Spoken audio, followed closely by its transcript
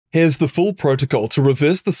Here's the full protocol to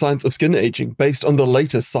reverse the signs of skin aging based on the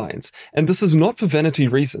latest science, and this is not for vanity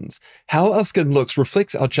reasons. How our skin looks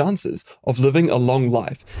reflects our chances of living a long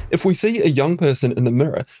life. If we see a young person in the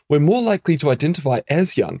mirror, we're more likely to identify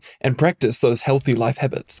as young and practice those healthy life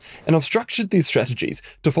habits. And I've structured these strategies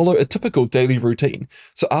to follow a typical daily routine.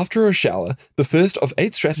 So after a shower, the first of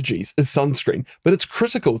 8 strategies is sunscreen, but it's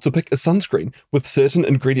critical to pick a sunscreen with certain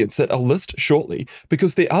ingredients that I'll list shortly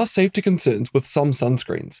because there are safety concerns with some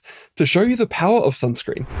sunscreens. To show you the power of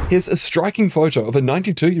sunscreen, here's a striking photo of a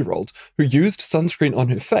 92-year-old who used sunscreen on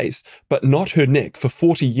her face, but not her neck, for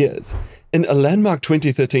 40 years. In a landmark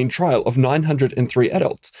 2013 trial of 903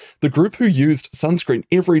 adults, the group who used sunscreen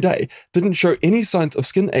every day didn't show any signs of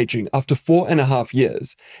skin aging after 4.5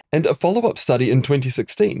 years. And a follow-up study in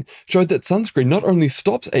 2016 showed that sunscreen not only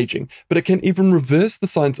stops aging, but it can even reverse the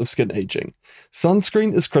signs of skin aging.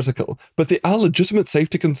 Sunscreen is critical, but there are legitimate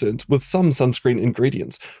safety concerns with some sunscreen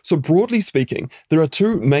ingredients. So broadly speaking, there are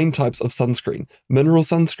 2 main types of sunscreen: mineral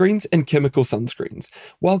sunscreens and chemical sunscreens.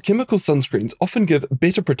 While chemical sunscreens often give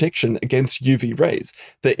better protection against UV rays,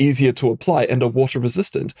 they're easier to apply and are water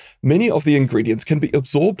resistant, many of the ingredients can be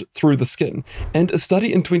absorbed through the skin, and a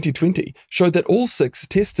study in 2020 showed that all 6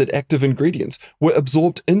 tested active ingredients were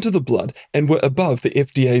absorbed into the blood and were above the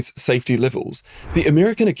FDA's safety levels. The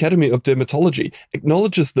American Academy of Dermatology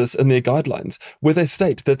acknowledges this in their guidelines, where they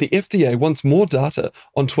state that the FDA wants more data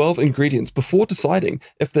on 12 ingredients before deciding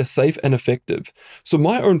if they're safe and effective. So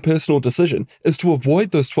my own personal decision is to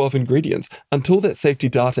avoid those 12 ingredients until that safety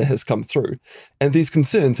data has come through. And these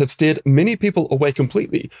concerns have steered many people away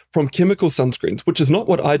completely from chemical sunscreens, which is not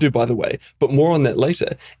what I do, by the way, but more on that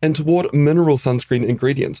later, and toward mineral sunscreen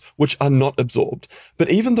ingredients, which are not absorbed. But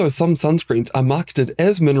even though some sunscreens are marketed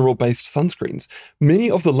as mineral-based sunscreens,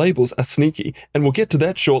 many of the labels are sneaky, and we'll get to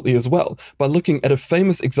that shortly as well by looking at a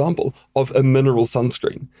famous example of a mineral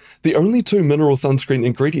sunscreen. The only 2 mineral sunscreen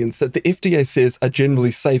ingredients that the FDA says are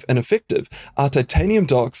generally safe and effective are titanium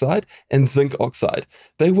dioxide and zinc oxide.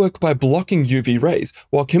 They work by blocking UV rays,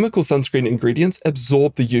 while chemical sunscreen ingredients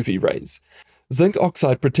absorb the UV rays. Zinc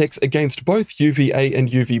oxide protects against both UVA and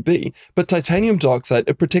UVB, but titanium dioxide,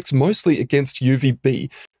 it protects mostly against UVB.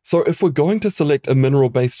 So if we're going to select a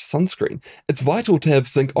mineral-based sunscreen, it's vital to have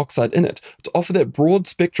zinc oxide in it to offer that broad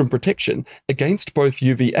spectrum protection against both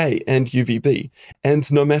UVA and UVB.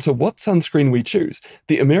 And no matter what sunscreen we choose,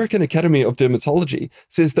 the American Academy of Dermatology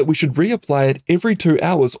says that we should reapply it every 2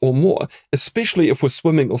 hours or more, especially if we're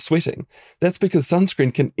swimming or sweating. That's because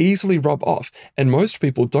sunscreen can easily rub off, and most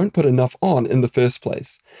people don't put enough on in the first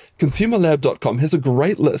place. ConsumerLab.com has a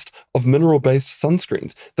great list of mineral-based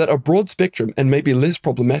sunscreens that are broad spectrum and maybe less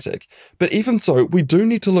problematic. But even so, we do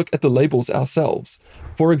need to look at the labels ourselves.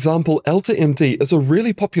 For example, Elta MD is a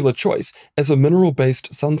really popular choice as a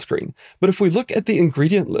mineral-based sunscreen, but if we look at the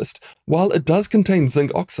ingredient list, while it does contain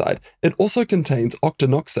zinc oxide, it also contains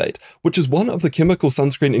octinoxate, which is one of the chemical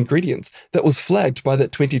sunscreen ingredients that was flagged by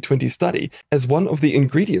that 2020 study as one of the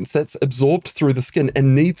ingredients that's absorbed through the skin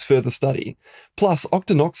and needs further study. Plus,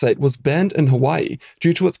 octinoxate was banned in Hawaii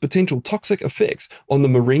due to its potential toxic effects on the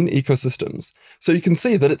marine ecosystems. So you can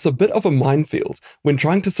see that it's a bit of a minefield when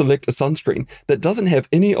trying to select a sunscreen that doesn't have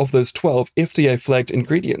any of those 12 FDA-flagged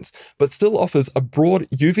ingredients, but still offers a broad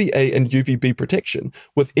UVA and UVB protection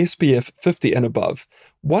with SPF 50 and above.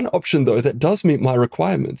 One option though that does meet my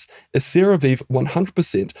requirements is CeraVe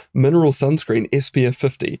 100% Mineral Sunscreen SPF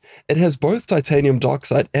 50. It has both titanium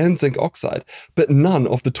dioxide and zinc oxide, but none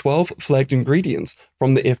of the 12 flagged ingredients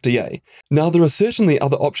from the FDA. Now there are certainly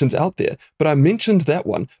other options out there, but I mentioned that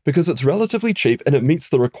one because it's relatively cheap and it meets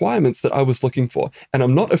the requirements that I was looking for, and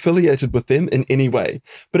I'm not affiliated with them in any way.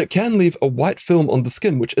 But it can leave a white film on the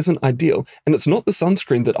skin which isn't ideal, and it's not the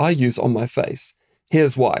sunscreen that I use on my face.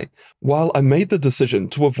 Here's why. While I made the decision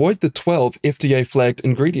to avoid the 12 FDA-flagged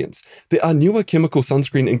ingredients, there are newer chemical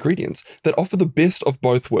sunscreen ingredients that offer the best of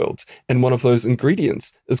both worlds, and one of those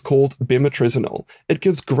ingredients is called bemetresonol. It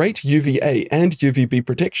gives great UVA and UVB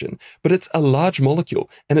protection, but it's a large molecule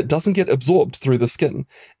and it doesn't get absorbed through the skin.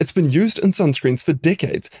 It's been used in sunscreens for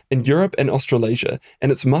decades in Europe and Australasia,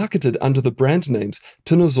 and it's marketed under the brand names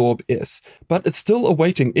Tinosorb S, but it's still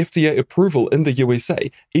awaiting FDA approval in the USA,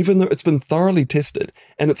 even though it's been thoroughly tested,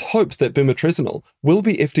 and it's hoped that bemetresonol will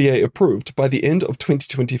be FDA approved by the end of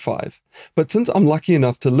 2025. But since I'm lucky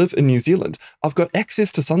enough to live in New Zealand, I've got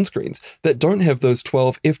access to sunscreens that don't have those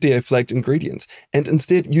 12 FDA-flagged ingredients and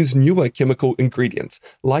instead use newer chemical ingredients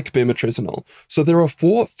like bemetresonol. So there are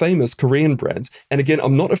 4 famous Korean brands, and again,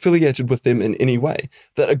 I'm not affiliated with them in any way,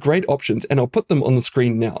 that are great options, and I'll put them on the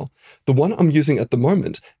screen now. The one I'm using at the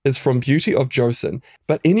moment is from Beauty of Joseon,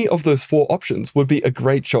 but any of those 4 options would be a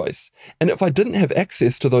great choice. And if I didn't have have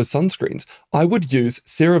access to those sunscreens, I would use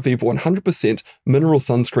CeraVe 100% Mineral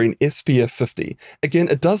Sunscreen SPF 50. Again,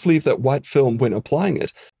 it does leave that white film when applying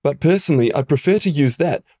it, but personally, I'd prefer to use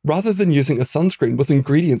that rather than using a sunscreen with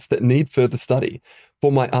ingredients that need further study.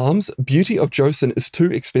 For my arms, Beauty of Joseon is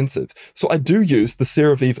too expensive, so I do use the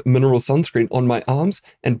CeraVe Mineral Sunscreen on my arms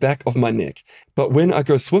and back of my neck. But when I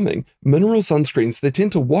go swimming, mineral sunscreens, they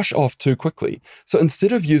tend to wash off too quickly. So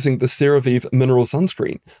instead of using the CeraVe Mineral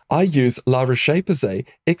Sunscreen, I use La Roche-Posay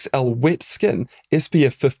XL Wet Skin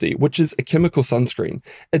SPF 50, which is a chemical sunscreen.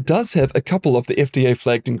 It does have a couple of the FDA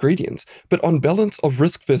flagged ingredients, but on balance of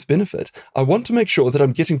risk versus benefit, I want to make sure that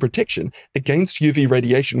I'm getting protection against UV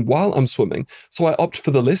radiation while I'm swimming, so I opt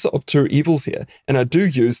for the lesser of two evils here, and I do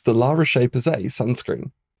use the La Roche-Posay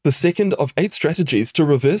sunscreen. The second of 8 strategies to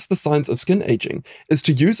reverse the signs of skin aging is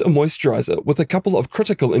to use a moisturizer with a couple of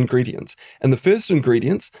critical ingredients, and the first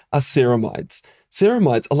ingredients are ceramides.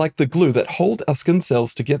 Ceramides are like the glue that hold our skin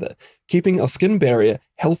cells together, keeping our skin barrier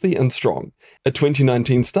healthy and strong. A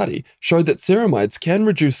 2019 study showed that ceramides can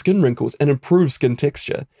reduce skin wrinkles and improve skin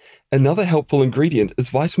texture. Another helpful ingredient is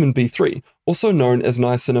vitamin B3, also known as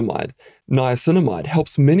niacinamide. Niacinamide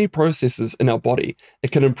helps many processes in our body.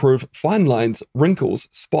 It can improve fine lines, wrinkles,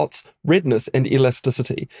 spots, redness, and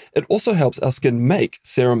elasticity. It also helps our skin make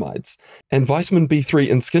ceramides. And vitamin B3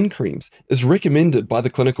 in skin creams is recommended by the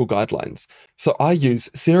clinical guidelines. So I use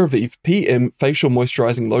CeraVe PM Facial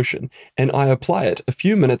Moisturizing Lotion, and I apply it a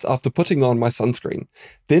few minutes after putting on my sunscreen.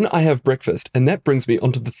 Then I have breakfast, and that brings me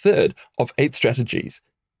onto the third of 8 strategies: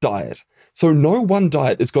 diet. So no one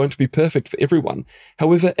diet is going to be perfect for everyone.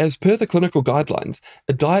 However, as per the clinical guidelines,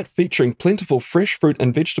 a diet featuring plentiful fresh fruit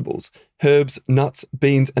and vegetables, herbs, nuts,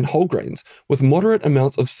 beans, and whole grains, with moderate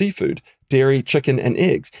amounts of seafood, dairy, chicken, and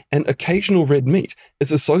eggs, and occasional red meat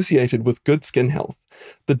is associated with good skin health.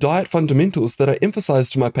 The diet fundamentals that I emphasize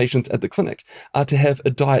to my patients at the clinic are to have a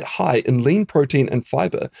diet high in lean protein and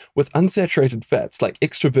fiber with unsaturated fats like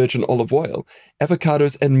extra virgin olive oil,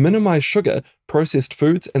 avocados, and minimize sugar, processed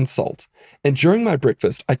foods, and salt. And during my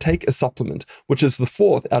breakfast, I take a supplement, which is the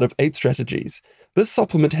 4th out of 8 strategies. This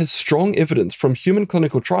supplement has strong evidence from human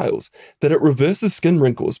clinical trials that it reverses skin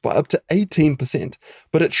wrinkles by up to 18%,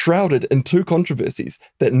 but it's shrouded in 2 controversies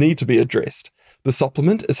that need to be addressed. The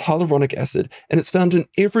supplement is hyaluronic acid, and it's found in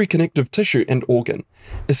every connective tissue and organ.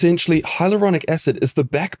 Essentially, hyaluronic acid is the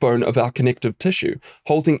backbone of our connective tissue,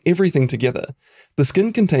 holding everything together. The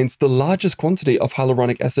skin contains the largest quantity of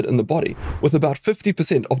hyaluronic acid in the body, with about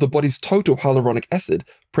 50% of the body's total hyaluronic acid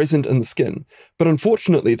present in the skin. But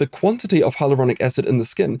unfortunately, the quantity of hyaluronic acid in the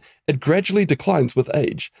skin, it gradually declines with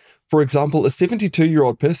age. For example, a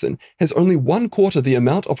 72-year-old person has only 1/4 the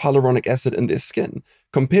amount of hyaluronic acid in their skin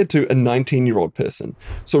compared to a 19-year-old person.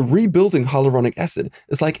 So rebuilding hyaluronic acid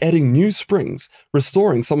is like adding new springs,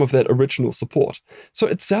 restoring some of that original support. So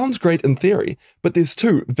it sounds great in theory, but there's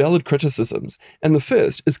 2 valid criticisms. And the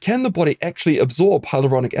first is, can the body actually absorb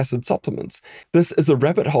hyaluronic acid supplements? This is a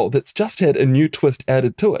rabbit hole that's just had a new twist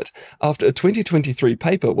added to it after a 2023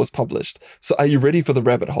 paper was published. So are you ready for the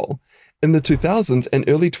rabbit hole? In the 2000s and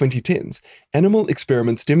early 2010s, animal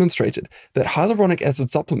experiments demonstrated that hyaluronic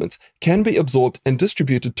acid supplements can be absorbed and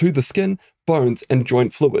distributed to the skin, bones, and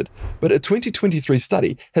joint fluid, but a 2023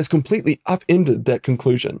 study has completely upended that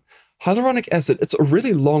conclusion. Hyaluronic acid, it's a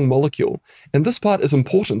really long molecule, and this part is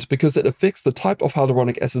important because it affects the type of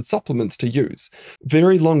hyaluronic acid supplements to use.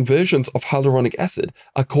 Very long versions of hyaluronic acid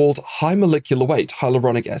are called high molecular weight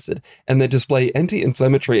hyaluronic acid, and they display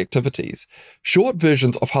anti-inflammatory activities. Short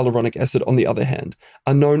versions of hyaluronic acid, on the other hand,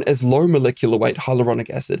 are known as low molecular weight hyaluronic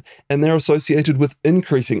acid, and they're associated with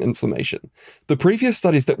increasing inflammation. The previous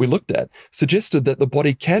studies that we looked at suggested that the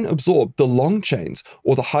body can absorb the long chains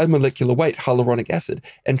or the high molecular weight hyaluronic acid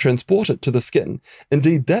and transport it to the skin.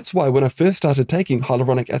 Indeed, that's why when I first started taking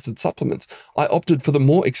hyaluronic acid supplements, I opted for the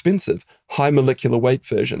more expensive, high molecular weight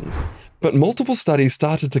versions. But multiple studies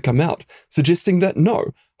started to come out, suggesting that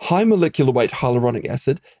no, high molecular weight hyaluronic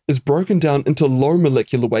acid is broken down into low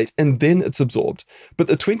molecular weight and then it's absorbed. But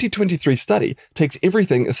the 2023 study takes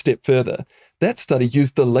everything a step further. That study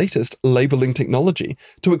used the latest labeling technology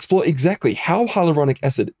to explore exactly how hyaluronic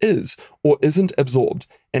acid is or isn't absorbed,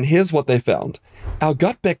 and here's what they found. Our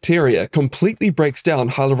gut bacteria completely breaks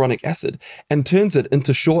down hyaluronic acid and turns it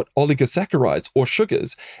into short oligosaccharides or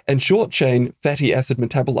sugars and short-chain fatty acid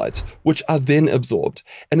metabolites, which are then absorbed.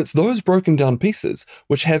 And it's those broken down pieces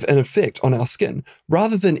which have an effect on our skin,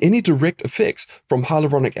 rather than any direct effects from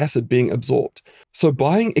hyaluronic acid being absorbed. So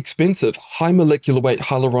buying expensive, high molecular weight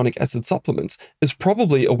hyaluronic acid supplements is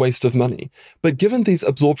probably a waste of money. But given these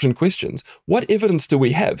absorption questions, what evidence do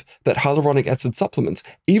we have that hyaluronic acid supplements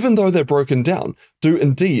even though they're broken down, do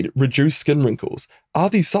indeed reduce skin wrinkles. Are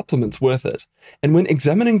these supplements worth it? And when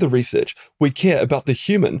examining the research, we care about the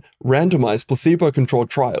human, randomized, placebo-controlled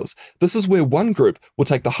trials. This is where one group will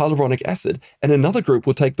take the hyaluronic acid and another group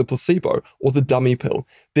will take the placebo or the dummy pill.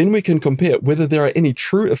 Then we can compare whether there are any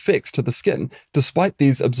true effects to the skin despite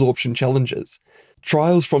these absorption challenges.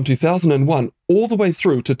 Trials from 2001 all the way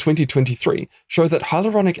through to 2023 show that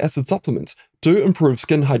hyaluronic acid supplements do improve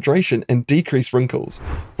skin hydration and decrease wrinkles.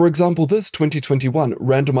 For example, this 2021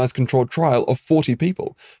 randomized controlled trial of 40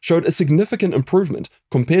 people showed a significant improvement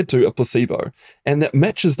compared to a placebo, and that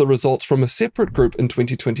matches the results from a separate group in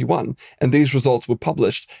 2021, and these results were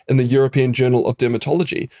published in the European Journal of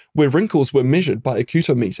Dermatology, where wrinkles were measured by a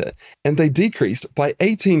cutometer, and they decreased by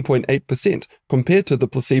 18.8% compared to the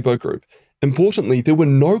placebo group. Importantly, there were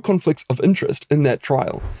no conflicts of interest in that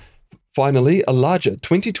trial. Finally, a larger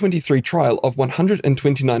 2023 trial of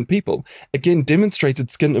 129 people again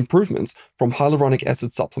demonstrated skin improvements from hyaluronic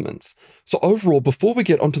acid supplements. So overall, before we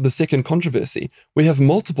get onto the second controversy, we have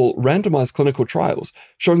multiple randomized clinical trials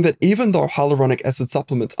showing that even though hyaluronic acid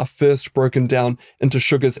supplements are first broken down into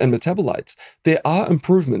sugars and metabolites, there are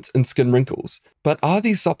improvements in skin wrinkles. But are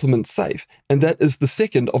these supplements safe? And that is the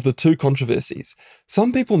second of the two controversies.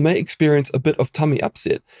 Some people may experience a bit of tummy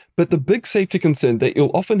upset, but the big safety concern that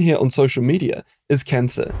you'll often hear on social media is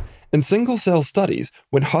cancer. In single-cell studies,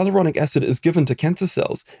 when hyaluronic acid is given to cancer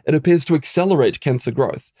cells, it appears to accelerate cancer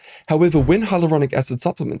growth. However, when hyaluronic acid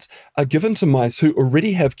supplements are given to mice who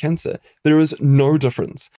already have cancer, there is no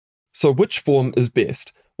difference. So which form is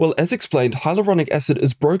best? Well, as explained, hyaluronic acid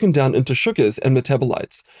is broken down into sugars and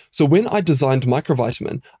metabolites. So when I designed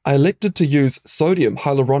microvitamin, I elected to use sodium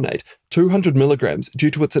hyaluronate 200 milligrams due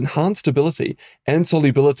to its enhanced stability and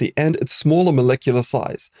solubility and its smaller molecular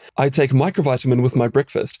size. I take microvitamin with my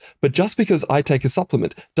breakfast, but just because I take a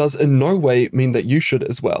supplement does in no way mean that you should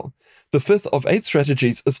as well. The fifth of 8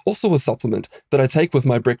 strategies is also a supplement that I take with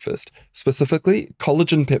my breakfast, specifically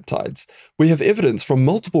collagen peptides. We have evidence from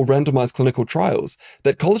multiple randomized clinical trials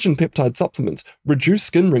that collagen peptide supplements reduce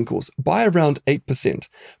skin wrinkles by around 8%,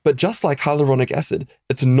 but just like hyaluronic acid,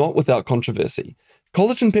 it's not without controversy.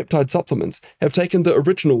 Collagen peptide supplements have taken the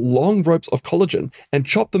original long ropes of collagen and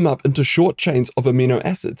chopped them up into short chains of amino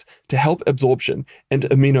acids to help absorption, and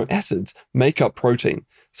amino acids make up protein.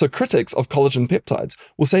 So critics of collagen peptides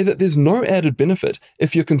will say that there's no added benefit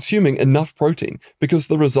if you're consuming enough protein because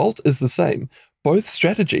the result is the same. Both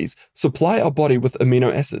strategies supply our body with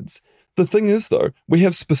amino acids. The thing is though, we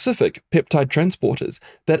have specific peptide transporters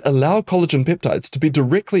that allow collagen peptides to be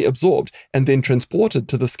directly absorbed and then transported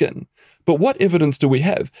to the skin. But what evidence do we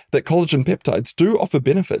have that collagen peptides do offer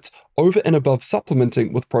benefits over and above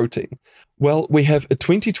supplementing with protein? Well, we have a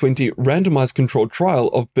 2020 randomized controlled trial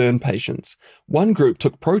of burn patients. One group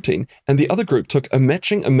took protein and the other group took a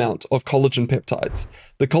matching amount of collagen peptides.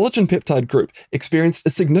 The collagen peptide group experienced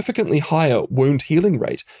a significantly higher wound healing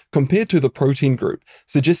rate compared to the protein group,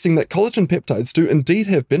 suggesting that collagen peptides do indeed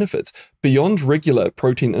have benefits beyond regular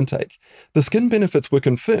protein intake. The skin benefits were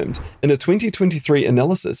confirmed in a 2023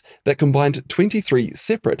 analysis that combined 23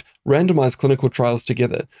 separate randomized clinical trials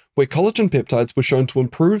together, where collagen peptides were shown to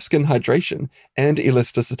improve skin hydration and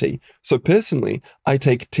elasticity. So personally, I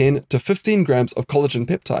take 10 to 15 grams of collagen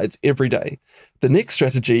peptides every day. The next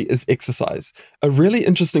strategy is exercise. A really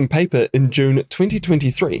interesting paper in June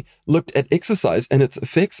 2023 looked at exercise and its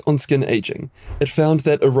effects on skin aging. It found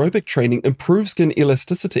that aerobic training improved skin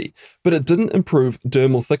elasticity, but it didn't improve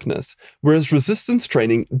dermal thickness, whereas resistance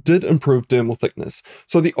training did improve dermal thickness.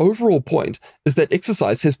 So the overall point is that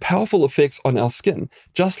exercise has powerful effects on our skin,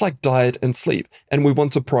 just like diet and sleep, and we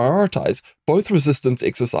want to prioritize both resistance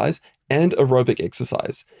exercise and aerobic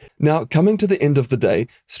exercise. Now, coming to the end of the day,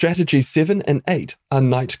 strategies 7 and 8 are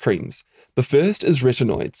night creams. The first is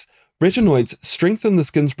retinoids. Retinoids strengthen the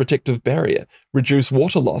skin's protective barrier, reduce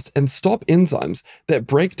water loss, and stop enzymes that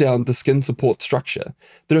break down the skin support structure.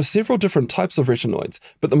 There are several different types of retinoids,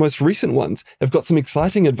 but the most recent ones have got some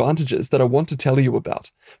exciting advantages that I want to tell you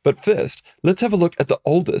about. But first, let's have a look at the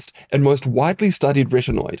oldest and most widely studied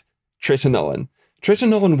retinoid, tretinoin.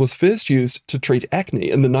 Tretinoin was first used to treat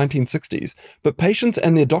acne in the 1960s, but patients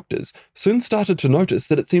and their doctors soon started to notice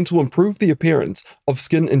that it seemed to improve the appearance of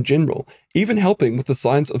skin in general, even helping with the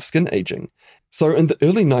signs of skin aging. So in the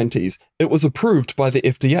early 90s, it was approved by the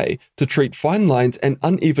FDA to treat fine lines and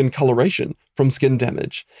uneven coloration from skin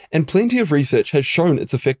damage, and plenty of research has shown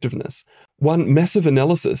its effectiveness. One massive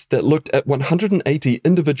analysis that looked at 180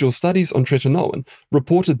 individual studies on tretinoin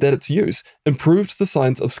reported that its use improved the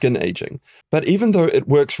signs of skin aging. But even though it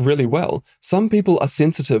works really well, some people are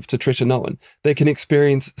sensitive to tretinoin. They can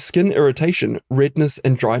experience skin irritation, redness,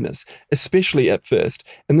 and dryness, especially at first,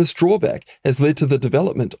 and this drawback has led to the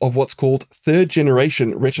development of what's called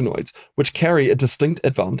third-generation retinoids, which carry a distinct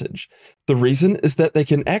advantage. The reason is that they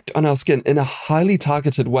can act on our skin in a highly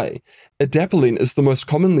targeted way. Adapalene is the most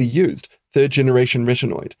commonly used third-generation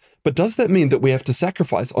retinoid. But does that mean that we have to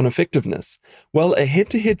sacrifice on effectiveness? Well, a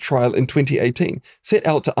head-to-head trial in 2018 set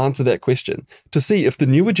out to answer that question, to see if the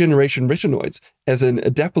newer generation retinoids, as in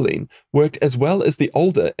adapalene, worked as well as the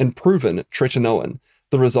older and proven tretinoin.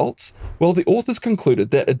 The results? Well, the authors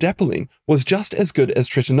concluded that adapalene was just as good as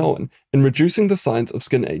tretinoin in reducing the signs of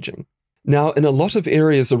skin aging. Now, in a lot of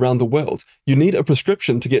areas around the world, you need a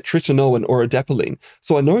prescription to get tretinoin or adapalene,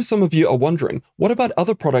 so I know some of you are wondering, what about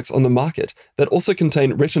other products on the market that also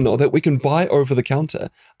contain retinol that we can buy over the counter?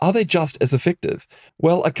 Are they just as effective?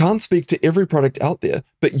 Well, I can't speak to every product out there,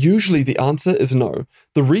 but usually the answer is no.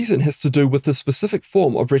 The reason has to do with the specific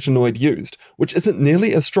form of retinoid used, which isn't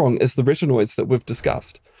nearly as strong as the retinoids that we've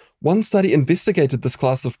discussed. One study investigated this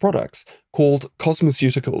class of products, called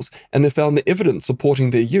cosmeceuticals, and they found the evidence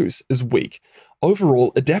supporting their use is weak.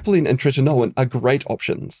 Overall, adapalene and tretinoin are great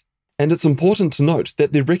options. And it's important to note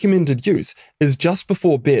that their recommended use is just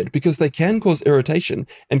before bed because they can cause irritation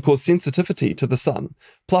and cause sensitivity to the sun.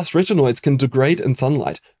 Plus, retinoids can degrade in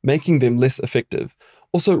sunlight, making them less effective.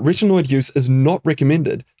 Also, retinoid use is not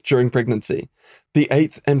recommended during pregnancy. The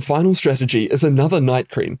eighth and final strategy is another night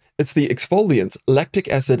cream. It's the exfoliants lactic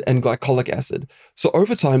acid and glycolic acid. So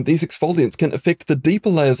over time, these exfoliants can affect the deeper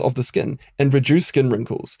layers of the skin and reduce skin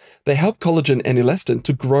wrinkles. They help collagen and elastin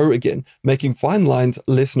to grow again, making fine lines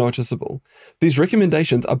less noticeable. These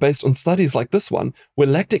recommendations are based on studies like this one, where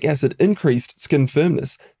lactic acid increased skin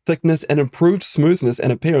firmness, thickness, and improved smoothness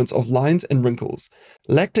and appearance of lines and wrinkles.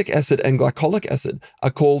 Lactic acid and glycolic acid are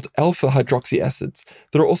called alpha hydroxy acids.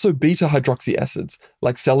 There are also beta hydroxy acids,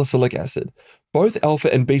 like salicylic acid. Both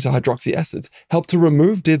alpha and beta hydroxy acids help to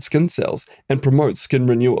remove dead skin cells and promote skin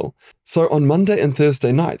renewal. So on Monday and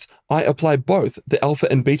Thursday nights, I apply both the alpha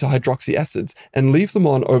and beta hydroxy acids and leave them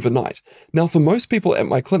on overnight. Now, for most people at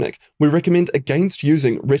my clinic, we recommend against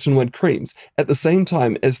using retinoid creams at the same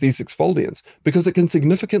time as these exfoliants because it can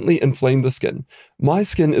significantly inflame the skin. My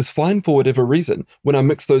skin is fine for whatever reason when I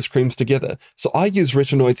mix those creams together, so I use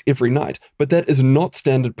retinoids every night, but that is not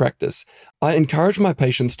standard practice. I encourage my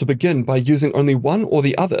patients to begin by using only one or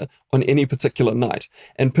the other on any particular night,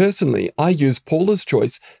 and personally, I use Paula's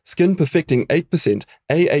Choice Skin Perfecting 8%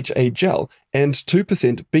 AHA gel and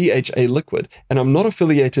 2% BHA liquid, and I'm not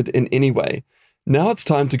affiliated in any way. Now it's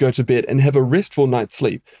time to go to bed and have a restful night's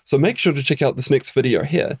sleep, so make sure to check out this next video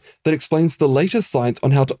here that explains the latest science on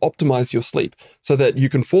how to optimize your sleep so that you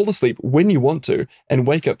can fall asleep when you want to and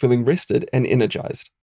wake up feeling rested and energized.